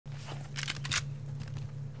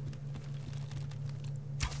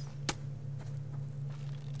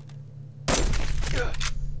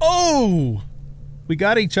Oh! We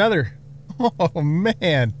got each other. Oh,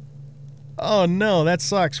 man. Oh, no, that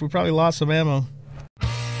sucks. We probably lost some ammo.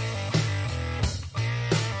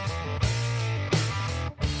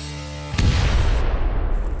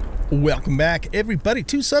 Welcome back, everybody,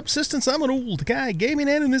 to Subsistence. I'm an old guy gaming,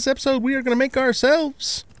 and in this episode, we are going to make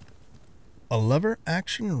ourselves a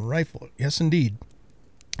lever-action rifle. Yes, indeed.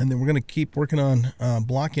 And then we're going to keep working on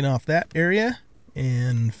blocking off that area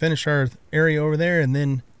and finish our area over there and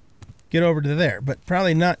then get over to there. But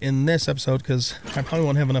probably not in this episode because I probably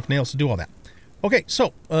won't have enough nails to do all that. Okay,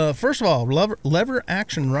 so first of all,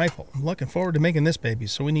 lever-action rifle. I'm looking forward to making this baby.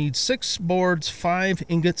 So we need 6 boards, 5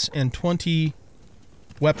 ingots, and 20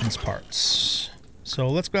 weapons parts. So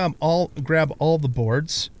let's grab all the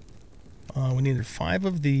boards. We needed 5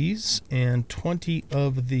 of these and 20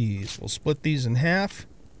 of these. We'll split these in half,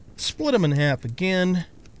 split them in half again,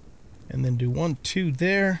 and then do 1, 2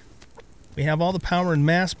 there. We have all the power and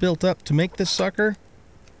mass built up to make this sucker,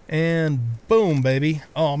 and boom, baby.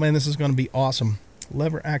 Oh man, this is going to be awesome.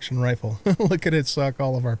 Lever action rifle. Look at it suck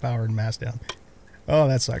all of our power and mass down. Oh,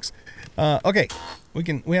 that sucks. Okay,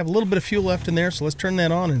 we have a little bit of fuel left in there, so let's turn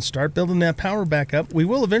that on and start building that power back up. We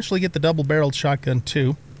will eventually get the double-barreled shotgun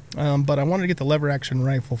too, but I wanted to get the lever-action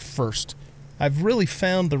rifle first. I've really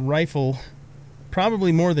found the rifle,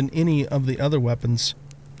 probably more than any of the other weapons,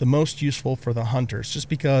 the most useful for the hunters, just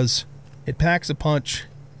because it packs a punch,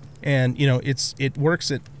 and you know it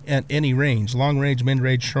works at any range, long range, mid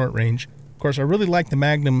range, short range. Of course, I really like the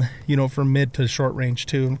Magnum, you know, from mid to short range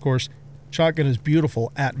too, and of course. Shotgun is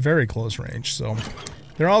beautiful at very close range, so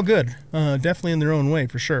they're all good, definitely in their own way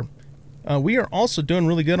for sure. We are also doing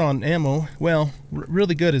really good on ammo. Well,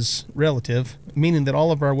 really good is relative, meaning that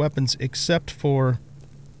all of our weapons except for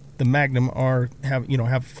the Magnum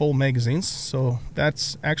have full magazines. So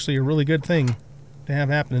that's actually a really good thing to have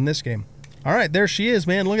happen in this game. All right, there she is,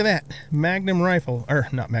 man. Look at that Magnum rifle, or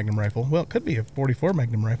not Magnum rifle. Well, it could be a 44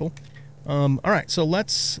 Magnum rifle. All right, so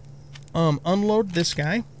let's unload this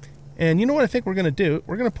guy. And you know what I think we're going to do?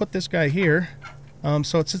 We're going to put this guy here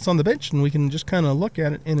so it sits on the bench and we can just kind of look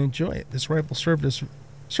at it and enjoy it. This rifle served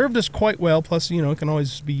us quite well, plus, you know, it can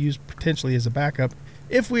always be used potentially as a backup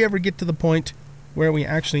if we ever get to the point where we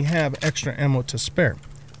actually have extra ammo to spare.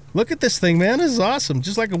 Look at this thing, man. This is awesome.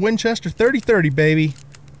 Just like a Winchester 30-30, baby.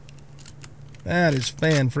 That is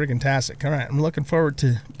fan-friggin-tastic. All right, I'm looking forward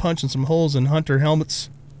to punching some holes in hunter helmets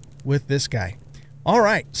with this guy. All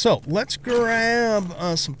right, so let's grab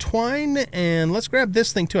some twine, and let's grab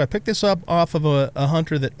this thing too. I picked this up off of a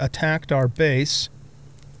hunter that attacked our base.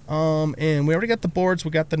 And we already got the boards,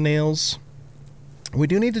 we got the nails. We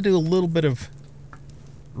do need to do a little bit of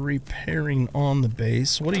repairing on the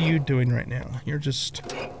base. What are you doing right now? You're just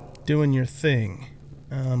doing your thing.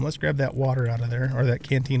 Let's grab that water out of there, or that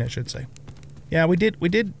canteen, I should say. Yeah, we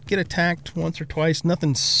did get attacked once or twice.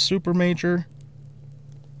 Nothing super major.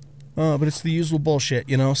 But it's the usual bullshit,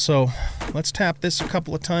 you know, so let's tap this a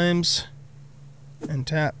couple of times and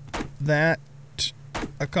tap that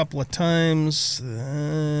a couple of times.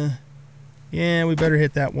 Yeah, we better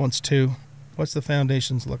hit that once too. What's the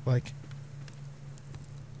foundations look like?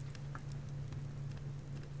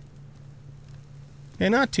 Okay,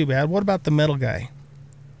 not too bad. What about the metal guy?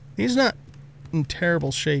 He's not in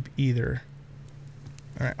terrible shape either.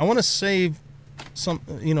 All right, I want to save some,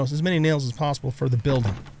 you know, as many nails as possible for the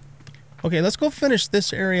building. Okay, let's go finish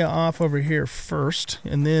this area off over here first,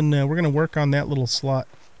 and then we're going to work on that little slot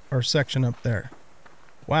or section up there.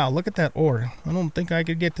 Wow, look at that ore. I don't think I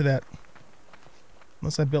could get to that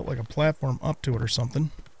unless I built like a platform up to it or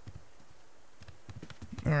something.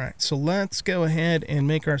 Alright, so let's go ahead and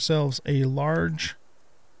make ourselves a large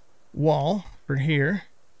wall for here,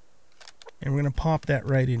 and we're going to pop that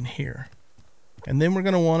right in here. And then we're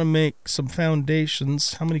going to want to make some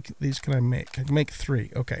foundations. How many of these can I make? I can make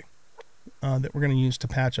 3. Okay. That we're going to use to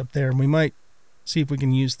patch up there, and we might see if we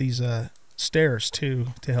can use these stairs too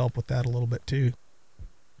to help with that a little bit too,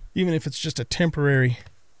 even if it's just a temporary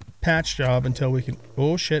patch job until we can,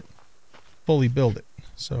 oh shit, fully build it.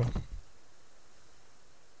 So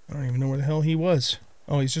I don't even know where the hell he was.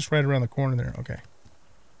 Oh, he's just right around the corner there. Okay.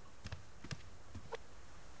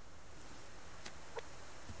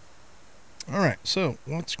 Alright, so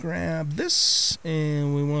let's grab this,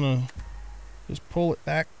 and we want to just pull it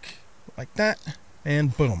back like that,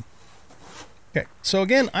 and boom. Okay, so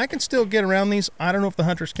again, I can still get around these. I don't know if the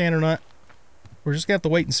hunters can or not. We're just going to have to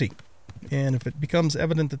wait and see. And if it becomes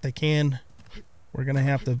evident that they can, we're going to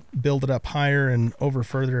have to build it up higher and over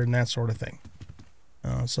further and that sort of thing.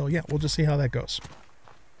 So yeah, we'll just see how that goes.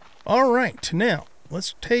 All right, now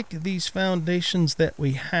let's take these foundations that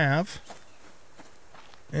we have,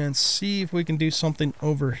 and see if we can do something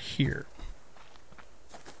over here.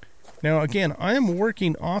 Now, again, I am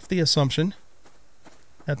working off the assumption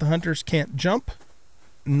that the hunters can't jump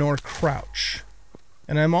nor crouch.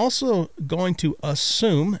 And I'm also going to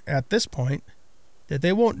assume at this point that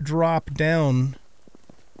they won't drop down,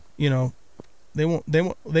 you know, they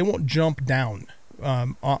won't jump down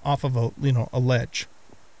off of a ledge.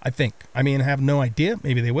 I think. I mean, I have no idea.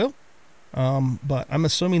 Maybe they will. But I'm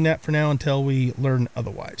assuming that for now until we learn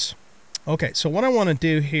otherwise. Okay, so what I want to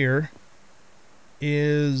do here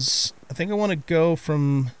is, I think I want to go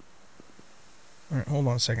from, all right, hold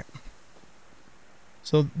on a second.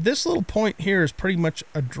 So this little point here is pretty much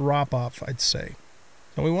a drop off, I'd say.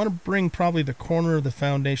 So we want to bring probably the corner of the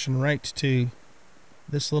foundation right to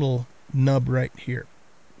this little nub right here.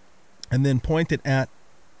 And then point it at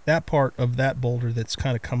that part of that boulder that's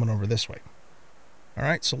kind of coming over this way. All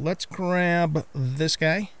right, so let's grab this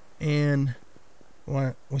guy, and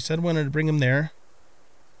we said we wanted to bring him there.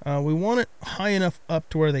 We want it high enough up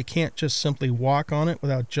to where they can't just simply walk on it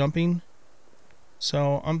without jumping.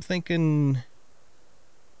 So I'm thinking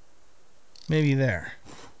maybe there.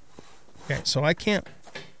 Okay, so I can't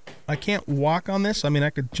walk on this. I mean, I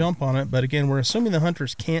could jump on it, but again, we're assuming the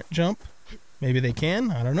hunters can't jump. Maybe they can,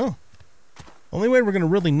 I don't know. Only way we're going to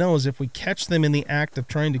really know is if we catch them in the act of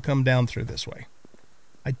trying to come down through this way.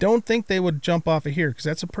 I don't think they would jump off of here because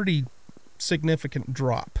that's a pretty significant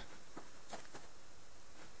drop.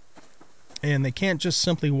 And they can't just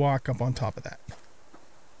simply walk up on top of that.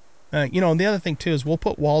 You know, and the other thing too is we'll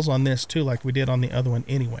put walls on this too like we did on the other one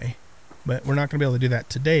anyway. But we're not going to be able to do that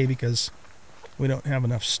today because we don't have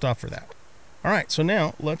enough stuff for that. Alright, so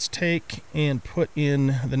now let's take and put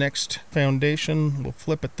in the next foundation. We'll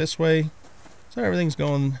flip it this way. So everything's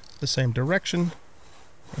going the same direction.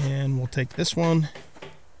 And we'll take this one.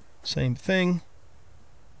 Same thing.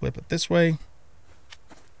 Flip it this way.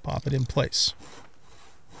 Pop it in place.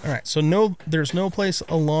 Alright, so there's no place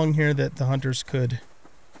along here that the hunters could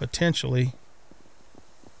potentially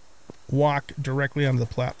walk directly onto the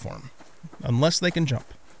platform. Unless they can jump.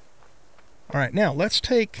 Alright, now let's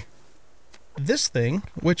take this thing,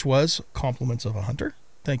 which was compliments of a hunter.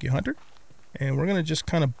 Thank you, hunter. And we're going to just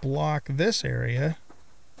kind of block this area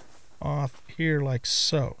off here like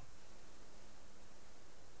so.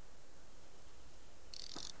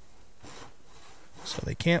 So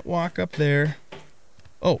they can't walk up there.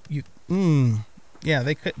 Oh, yeah,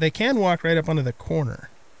 they can walk right up onto the corner.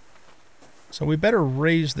 So we better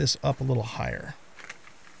raise this up a little higher.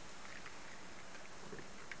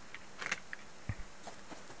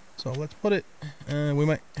 So let's put it, we're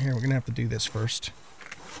going to have to do this first.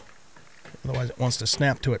 Otherwise it wants to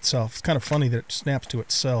snap to itself. It's kind of funny that it snaps to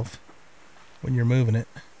itself when you're moving it.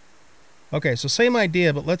 Okay, so same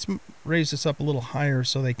idea, but let's raise this up a little higher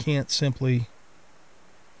so they can't simply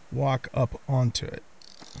walk up onto it.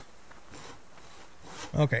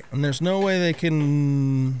 Okay, and there's no way they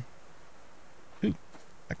can... Ooh,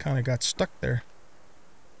 I kind of got stuck there.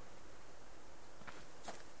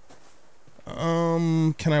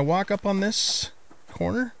 Can I walk up on this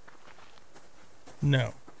corner?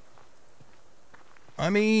 No. I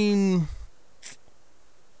mean,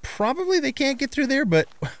 probably they can't get through there, but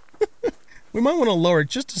we might want to lower it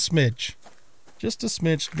just a smidge. Just a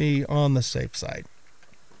smidge to be on the safe side.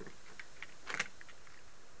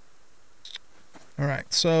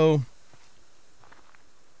 Alright, so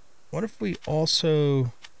what if we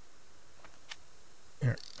also...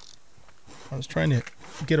 Here. I was trying to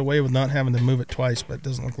get away with not having to move it twice, but it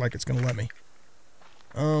doesn't look like it's going to let me.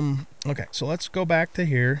 Okay, so let's go back to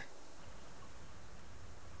here.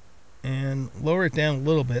 And lower it down a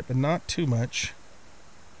little bit, but not too much.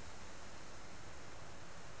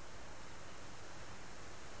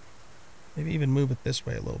 Maybe even move it this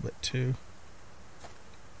way a little bit too.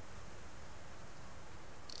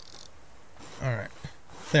 Alright.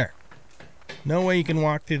 There. No way you can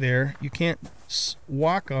walk through there. You can't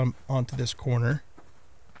walk onto this corner.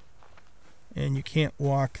 And you can't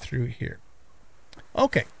walk through here.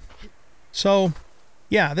 Okay. So,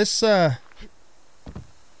 yeah, this,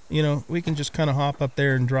 you know, we can just kind of hop up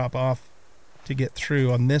there and drop off to get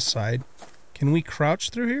through on this side. Can we crouch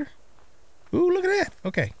through here? Ooh, look at that.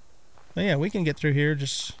 Okay. Oh, yeah, we can get through here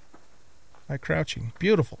just by crouching.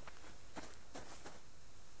 Beautiful.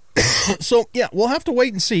 So, yeah, we'll have to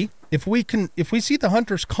wait and see. If we see the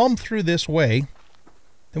hunters come through this way,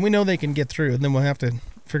 then we know they can get through, and then we'll have to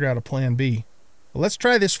figure out a plan B. But let's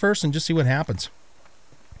try this first and just see what happens.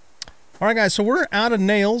 All right, guys, so we're out of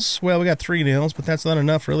nails. Well, we got 3 nails, but that's not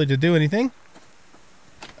enough really to do anything.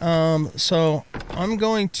 So I'm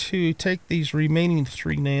going to take these remaining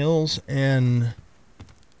 3 nails and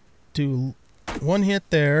do one hit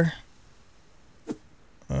there.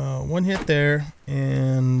 One hit there.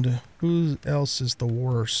 And who else is the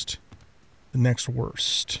worst? The next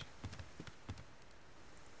worst.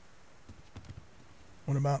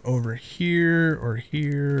 What about over here, or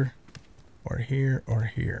here, or here, or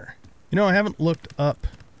here? You know, I haven't looked up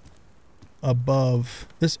above.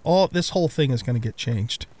 This whole thing is going to get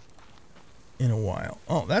changed in a while.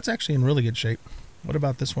 Oh, that's actually in really good shape. What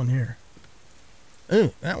about this one here?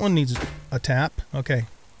 Ooh, that one needs a tap. Okay.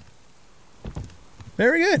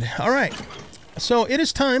 Very good. All right. So it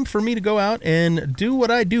is time for me to go out and do what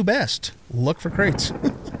I do best. Look for crates.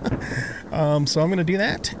 So I'm going to do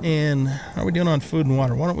that. And how are we doing on food and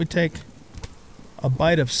water? Why don't we take a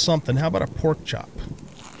bite of something? How about a pork chop?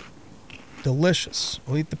 Delicious.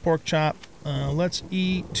 We'll eat the pork chop. Let's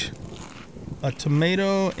eat a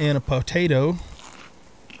tomato and a potato.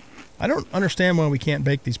 I don't understand why we can't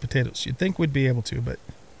bake these potatoes. You'd think we'd be able to, but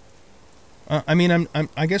I mean,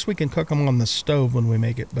 I guess we can cook them on the stove when we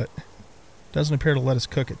make it, but it doesn't appear to let us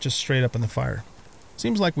cook it just straight up in the fire.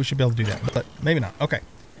 Seems like we should be able to do that, but maybe not. Okay.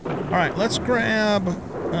 All right, let's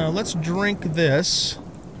drink this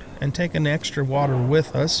and take an extra water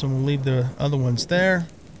with us, and we'll leave the other ones there.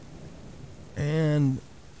 And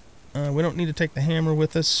we don't need to take the hammer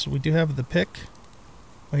with us. We do have the pick.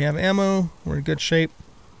 We have ammo. We're in good shape.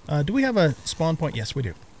 Do we have a spawn point? Yes, we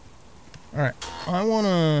do. All right. I want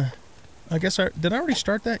to... I guess did I already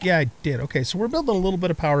start that? Yeah, I did. Okay, so we're building a little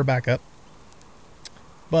bit of power back up.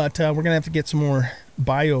 But we're going to have to get some more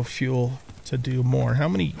biofuel to do more. How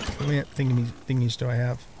many plant thingies do I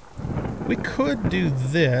have? We could do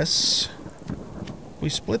this. We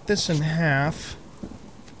split this in half.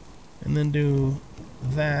 And then do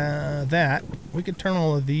that. We could turn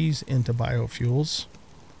all of these into biofuels.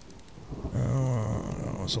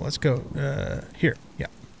 So let's go here. Yeah.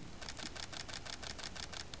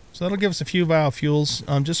 So that'll give us a few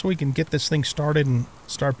biofuels, just so we can get this thing started and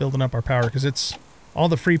start building up our power, because it's all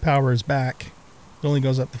the free power is back. It only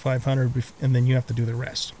goes up to 500, and then you have to do the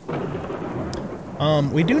rest.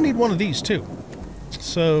 We do need one of these too.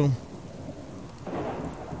 So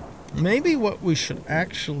maybe what we should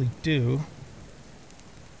actually do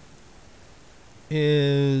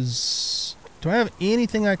is... Do I have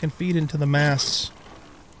anything I can feed into the mass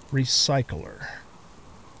recycler?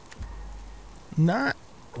 Not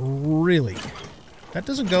really. That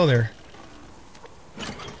doesn't go there.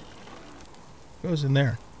 It goes in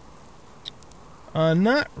there.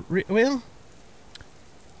 Well,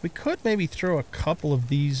 we could maybe throw a couple of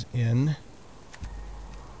these in.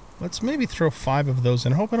 Let's maybe throw 5 of those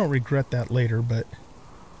in. I hope I don't regret that later, but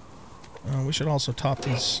we should also top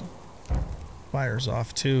these fires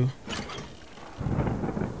off too.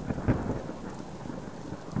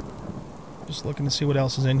 Just looking to see what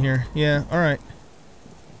else is in here. Yeah, alright.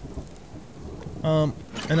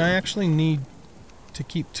 And I actually need to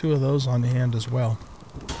keep 2 of those on hand as well.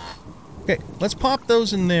 Okay, let's pop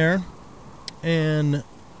those in there. And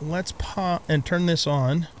let's pop and turn this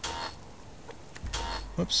on.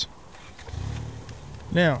 Whoops.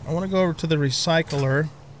 Now, I want to go over to the recycler.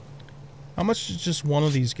 How much does just one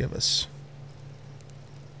of these give us?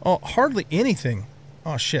 Oh, hardly anything.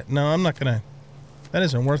 Oh, shit. No, I'm not going to... That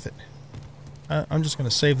isn't worth it. I'm just going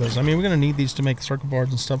to save those. I mean, we're going to need these to make circuit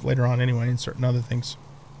boards and stuff later on anyway, and certain other things.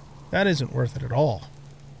 That isn't worth it at all.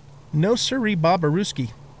 No siree,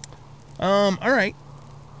 Bobarooski. Alright.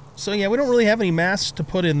 So, yeah, we don't really have any mass to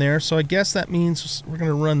put in there, so I guess that means we're going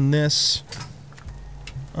to run this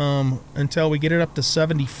until we get it up to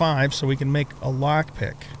 75 so we can make a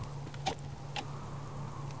lockpick.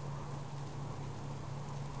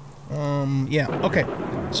 Yeah, okay.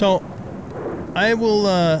 So... I will,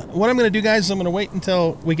 what I'm going to do, guys, is I'm going to wait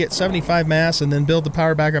until we get 75 mass and then build the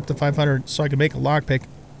power back up to 500 so I can make a lockpick.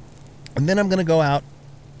 And then I'm going to go out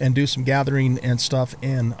and do some gathering and stuff,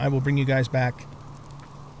 and I will bring you guys back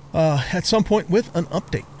at some point with an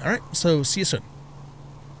update. All right, so see you soon.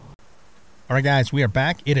 All right, guys, we are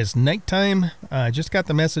back. It is nighttime. I just got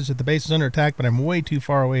the message that the base is under attack, but I'm way too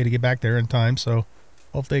far away to get back there in time, so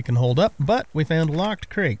hopefully they can hold up. But we found a locked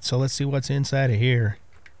crate, so let's see what's inside of here.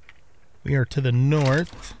 We are to the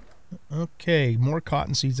north. Okay, more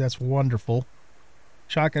cotton seeds. That's wonderful.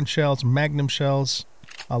 Shotgun shells, magnum shells.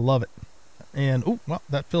 I love it. And, oh, well,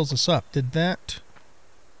 that fills us up. Did that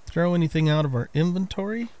throw anything out of our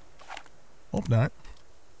inventory? Hope not.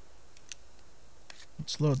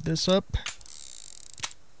 Let's load this up.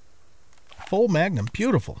 Full magnum.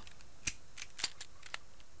 Beautiful.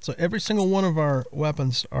 So every single one of our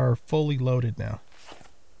weapons are fully loaded now.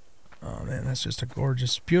 Oh man, that's just a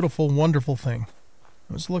gorgeous, beautiful, wonderful thing.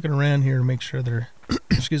 I was looking around here to make sure there,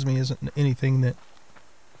 excuse me, isn't anything that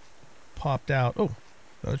popped out. Oh,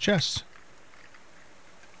 another chest.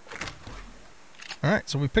 Alright,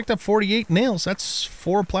 so we picked up 48 nails. That's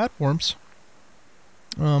 4 platforms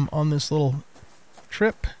on this little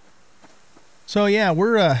trip. So yeah,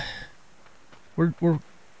 we're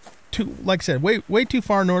too, like I said, way too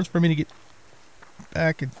far north for me to get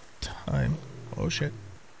back in time. Oh shit.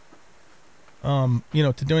 You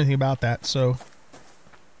know, to do anything about that. So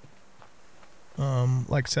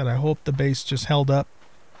like I said, I hope the base just held up.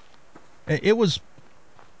 It was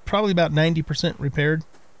probably about 90% repaired.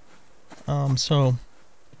 So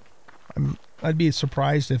I'd be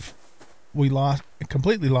surprised if we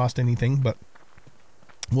completely lost anything, but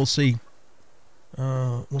we'll see.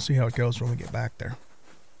 We'll see how it goes when we get back there.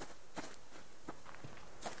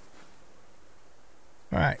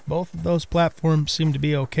 All right, both of those platforms seem to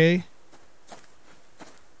be okay.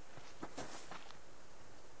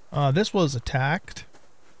 This was attacked.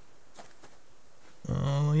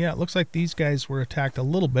 Yeah, it looks like these guys were attacked a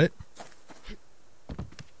little bit.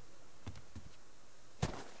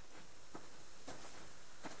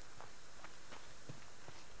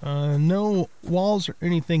 No walls or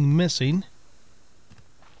anything missing.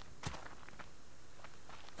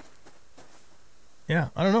 Yeah,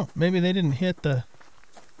 I don't know. Maybe they didn't hit the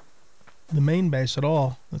main base at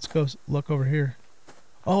all. Let's go look over here.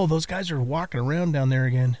 Oh, those guys are walking around down there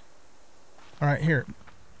again. All right, here.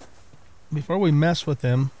 Before we mess with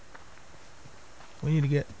them, we need to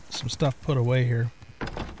get some stuff put away here.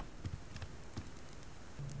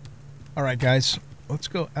 All right, guys. Let's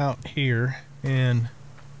go out here and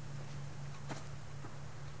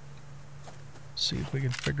see if we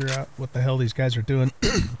can figure out what the hell these guys are doing.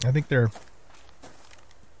 I think they're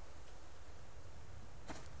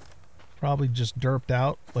probably just derped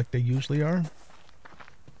out like they usually are.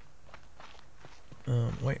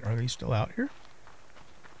 Wait, are they still out here?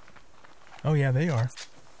 Oh yeah, they are.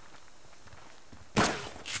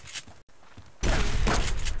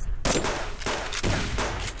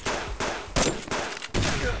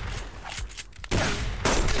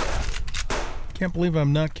 Can't believe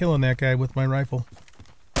I'm not killing that guy with my rifle.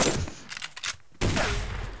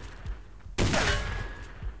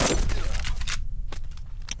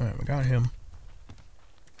 Alright, we got him.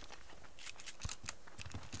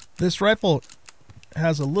 This rifle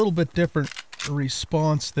has a little bit different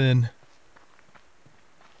response than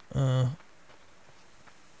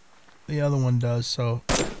the other one does, so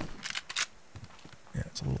yeah,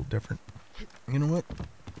 it's a little different. You know what?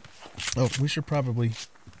 Oh, we should probably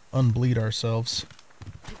unbleed ourselves.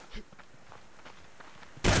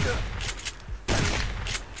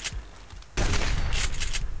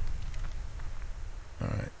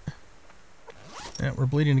 Alright. Yeah, we're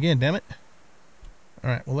bleeding again, damn it.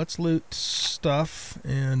 Alright, well, let's loot stuff,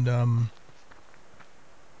 and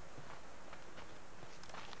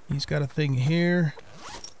he's got a thing here,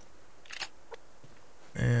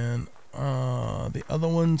 and the other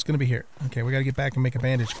one's gonna be here. Okay, we gotta get back and make a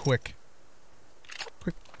bandage quick.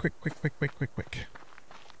 Quick.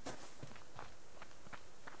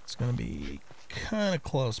 It's gonna be kind of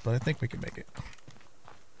close, but I think we can make it.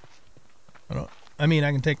 I mean,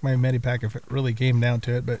 I can take my medipack if it really came down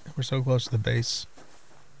to it, but we're so close to the base.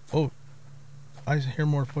 Oh, I hear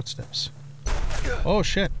more footsteps. Oh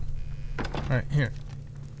shit! All right, here.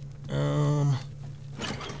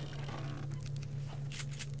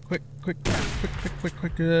 Quick!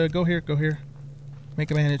 Go here.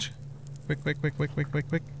 Make a bandage.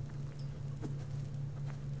 Quick.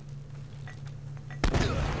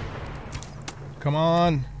 Come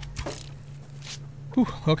on. Whew,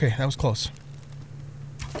 okay, that was close.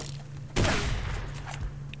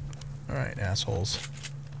 Alright, assholes.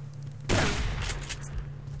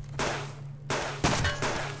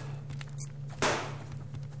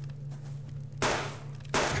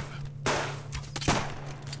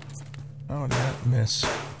 Oh, did that miss?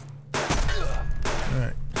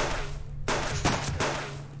 Alright.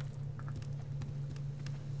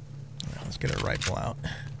 Let's get our rifle out.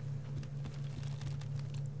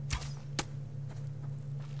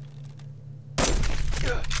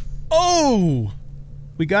 Oh!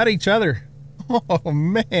 We got each other. Oh,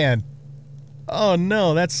 man. Oh,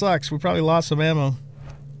 no, that sucks. We probably lost some ammo.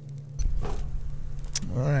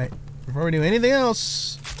 Alright. Before we do anything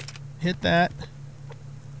else, hit that.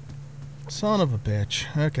 Son of a bitch.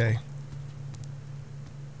 Okay.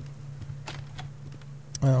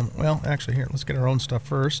 Well, actually, here, let's get our own stuff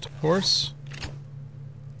first, of course.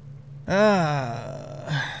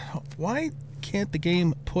 Why can't the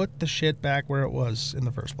game put the shit back where it was in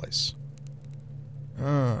the first place?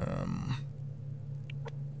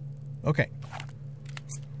 Okay.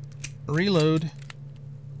 Reload.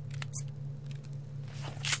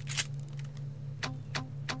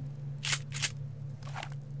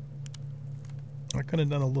 Could have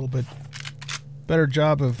done a little bit better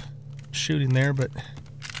job of shooting there, but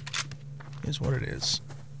is what it is.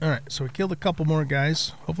 Alright, so we killed a couple more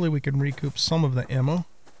guys. Hopefully we can recoup some of the ammo.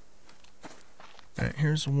 Alright,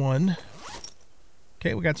 here's one.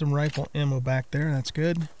 Okay, we got some rifle ammo back there. That's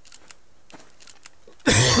good.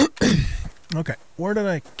 Okay, where did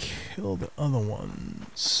I kill the other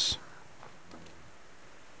ones?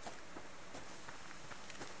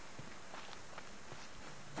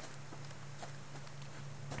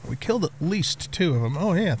 We killed at least 2 of them.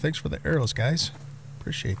 Oh yeah, thanks for the arrows, guys.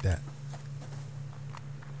 Appreciate that.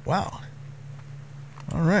 Wow.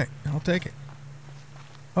 Alright, I'll take it.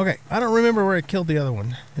 Okay, I don't remember where I killed the other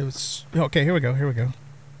one. It was... Okay, here we go, here we go.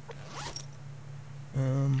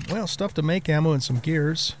 Well, stuff to make ammo and some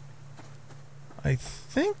gears. I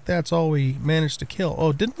think that's all we managed to kill.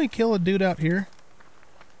 Oh, didn't we kill a dude out here?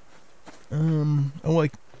 Oh,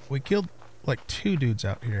 like, we killed like 2 dudes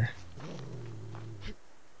out here.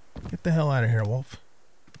 Get the hell out of here, Wolf.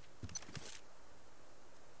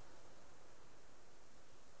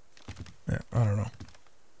 Yeah, I don't know.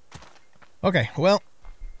 Okay, well,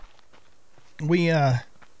 we,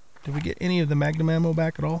 did we get any of the magnum ammo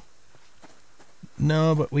back at all?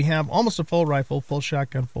 No, but we have almost a full rifle, full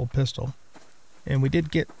shotgun, full pistol. And we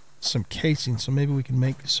did get some casing, so maybe we can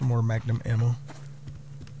make some more magnum ammo.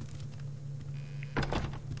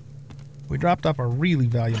 We dropped off our really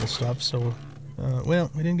valuable stuff, so, well,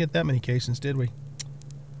 we didn't get that many casings, did we?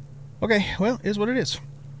 Okay, well, is what it is.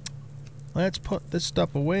 Let's put this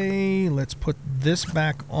stuff away. Let's put this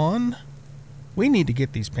back on. We need to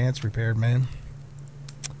get these pants repaired, man.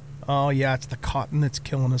 Oh, yeah, it's the cotton that's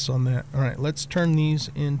killing us on that. All right, let's turn these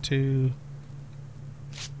into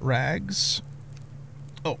rags.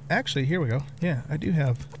 Oh, actually, here we go. Yeah, I do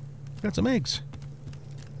have... got some eggs.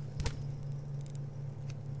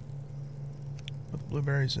 Put the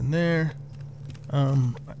blueberries in there.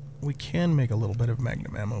 We can make a little bit of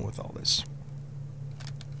magnum ammo with all this.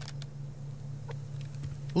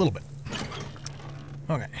 A little bit.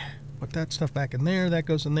 Okay. Put that stuff back in there. That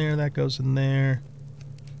goes in there. That goes in there.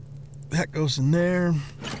 That goes in there.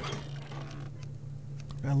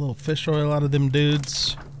 Got a little fish oil out of them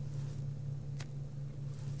dudes.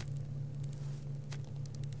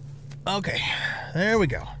 Okay. There we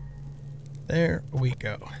go. There we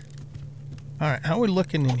go. Alright, how are we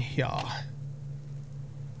looking in here?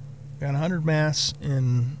 Got 100 mass,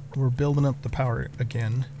 and we're building up the power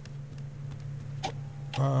again.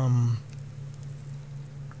 We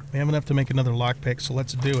have enough to make another lockpick, so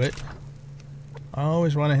let's do it. I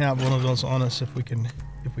always want to have one of those on us if we can.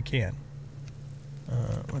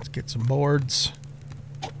 Let's get some boards.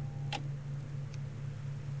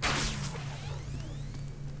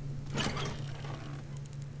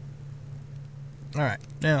 Alright,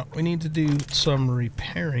 now we need to do some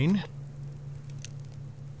repairing.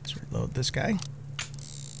 Let's reload this guy.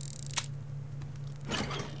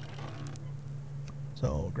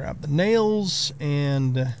 So grab the nails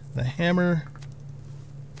and the hammer.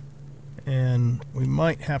 And we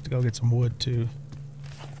might have to go get some wood too.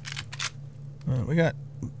 We got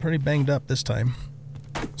pretty banged up this time.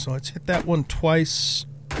 So let's hit that one twice.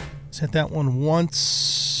 Let's hit that one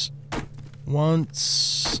once.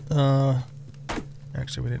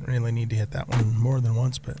 Actually, we didn't really need to hit that one more than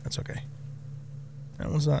once, but that's okay. That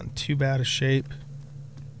one's not in too bad a shape.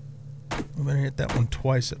 We better hit that one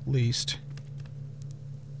twice at least.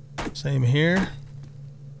 Same here.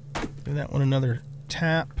 Give that one another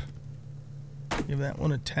tap. Give that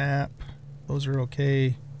one a tap. Those are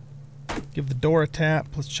okay. Give the door a tap.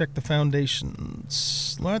 Let's check the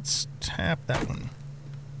foundations. Let's tap that one.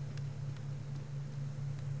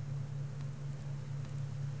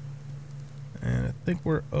 And I think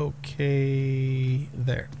we're okay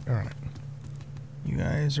there. Alright. You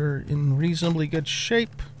guys are in reasonably good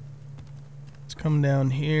shape. Let's come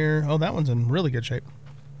down here. Oh, that one's in really good shape.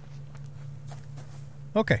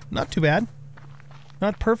 Okay, not too bad.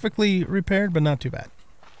 Not perfectly repaired, but not too bad.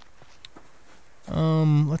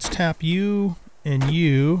 Let's tap you and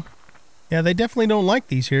you. Yeah, they definitely don't like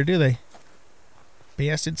these here, do they?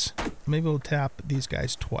 Bastards. Maybe we'll tap these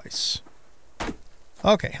guys twice.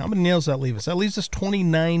 Okay, how many nails does that leave us? That leaves us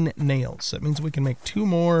 29 nails. That means we can make 2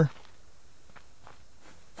 more.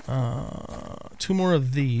 2 more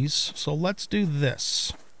of these. So let's do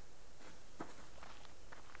this.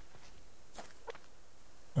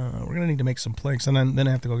 We're gonna need to make some planks, and then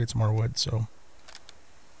I have to go get some more wood. So,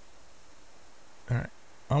 all right,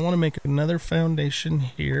 I want to make another foundation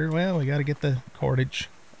here. Well, we got to get the cordage.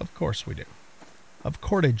 Of course we do. Of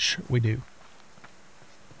cordage we do.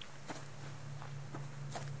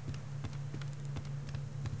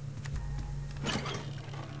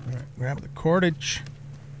 All right, Grab the cordage.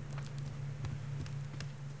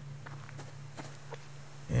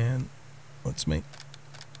 And let's make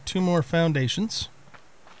 2 more foundations.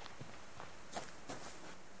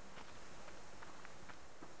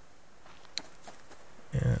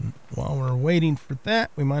 And while we're waiting for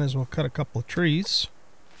that, we might as well cut a couple of trees.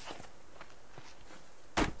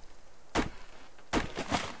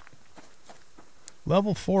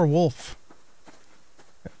 Level 4 wolf.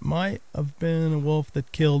 It might have been a wolf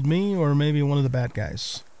that killed me, or maybe one of the bad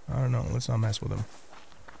guys. I don't know. Let's not mess with him.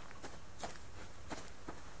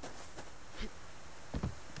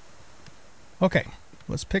 Okay,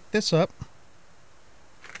 let's pick this up.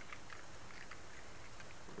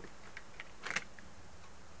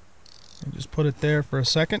 And just put it there for a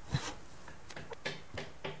second.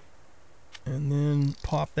 And then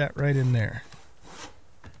pop that right in there.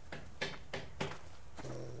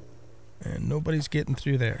 And nobody's getting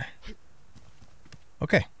through there.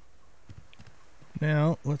 Okay.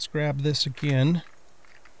 Now, let's grab this again.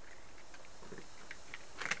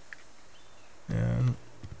 And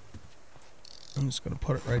I'm just going to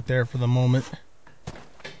put it right there for the moment.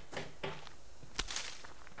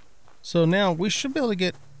 So now we should be able to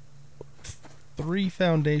get 3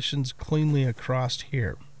 foundations cleanly across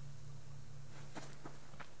here.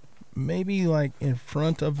 Maybe like in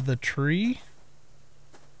front of the tree.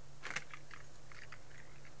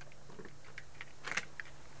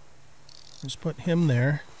 Just put him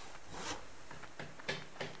there.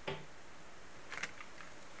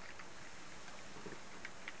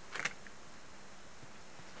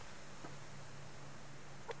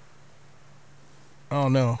 Oh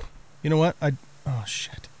no. You know what? Oh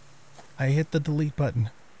shit. I hit the delete button.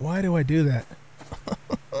 Why do I do that?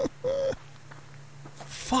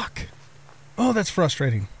 Fuck. Oh, that's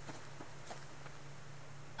frustrating.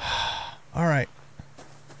 Alright.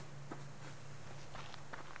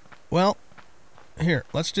 Well, here,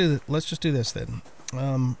 let's just do this then.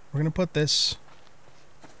 We're gonna put this.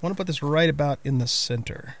 I want to put this right about in the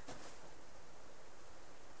center.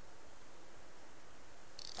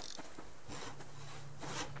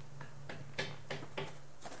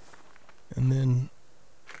 And then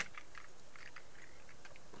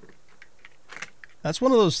that's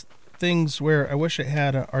one of those things where I wish it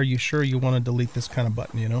had a "Are you sure you want to delete this" kind of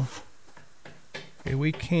button, you know? Okay,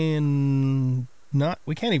 we can't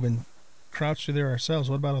even crouch through there ourselves.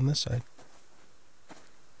 What about on this side?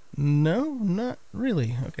 No, not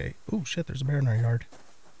really. Okay. Oh shit, there's a bear in our yard.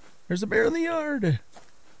 There's a bear in the yard.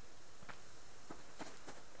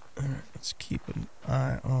 Alright, let's keep an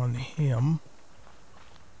eye on him.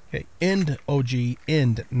 Okay, end, OG,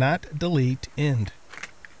 end, not delete, end.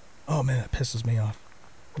 Oh man, that pisses me off.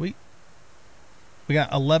 We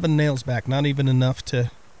got 11 nails back, not even enough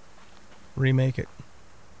to remake it.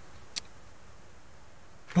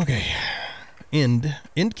 Okay, end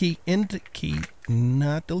key,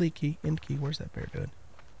 not delete key, end key. Where's that bear doing?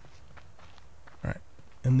 All right,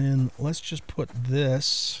 and then let's just put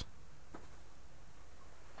this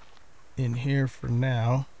in here for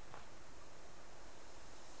now,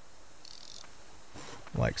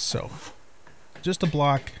 like so. Just to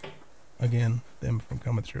block, again, them from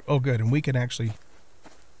coming through. Oh, good, and we can actually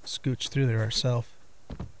scooch through there ourselves,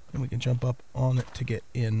 and we can jump up on it to get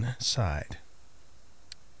inside.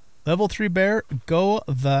 Level 3 bear, go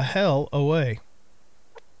the hell away.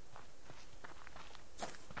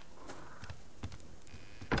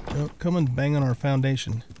 Don't come and bang on our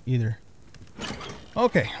foundation either.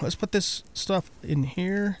 Okay, let's put this stuff in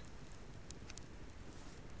here.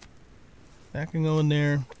 That can go in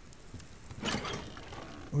there.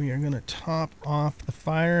 We are going to top off the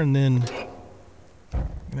fire, and then we're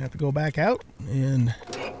going to have to go back out and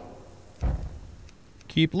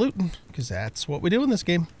keep looting, because that's what we do in this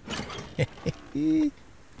game.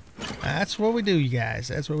 That's what we do, you guys.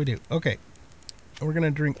 That's what we do. Okay. We're going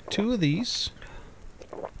to drink 2 of these.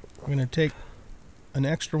 We're going to take an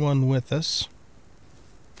extra one with us.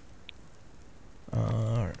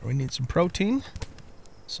 We need some protein.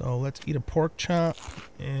 So let's eat a pork chop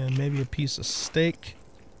and maybe a piece of steak.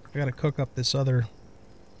 I got to cook up this other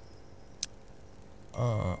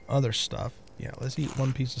stuff. Yeah, let's eat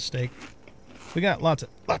 1 piece of steak. We got lots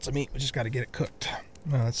of meat. We just got to get it cooked.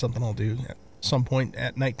 That's something I'll do at some point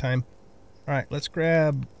at nighttime. All right, let's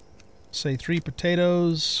grab, say, 3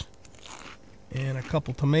 potatoes and a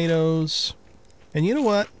couple tomatoes. And you know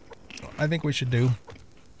what I think we should do?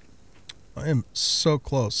 I am so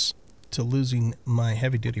close to losing my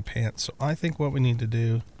heavy-duty pants. So I think what we need to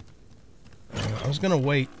do, I was going to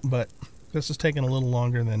wait, but this is taking a little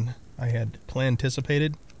longer than I had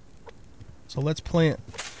anticipated. So let's plant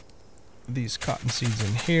these cotton seeds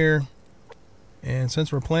in here. And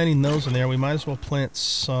since we're planting those in there, we might as well plant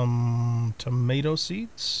some tomato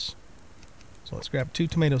seeds. So let's grab 2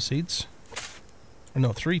 tomato seeds. Or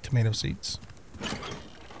no, 3 tomato seeds.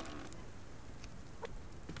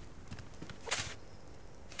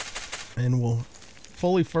 And we'll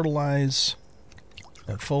fully fertilize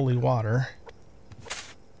and fully water.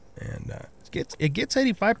 And it gets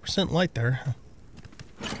 85% light there.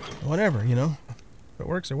 Whatever, you know. If it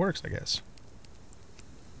works, I guess.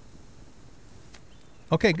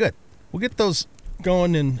 Okay, good. We'll get those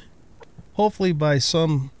going, and hopefully by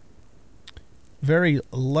some very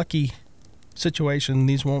lucky situation,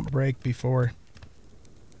 these won't break before,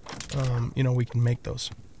 you know, we can make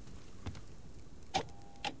those.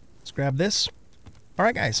 Let's grab this. All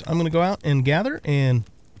right, guys, I'm going to go out and gather, and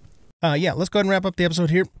yeah, let's go ahead and wrap up the episode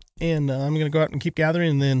here. And I'm going to go out and keep gathering,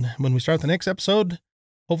 and then when we start the next episode,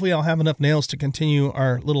 hopefully I'll have enough nails to continue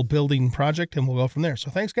our little building project, and we'll go from there.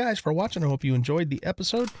 So thanks, guys, for watching. I hope you enjoyed the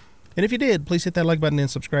episode. And if you did, please hit that like button and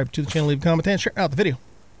subscribe to the channel, leave a comment, and share out the video.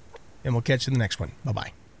 And we'll catch you in the next one.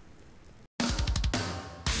 Bye-bye.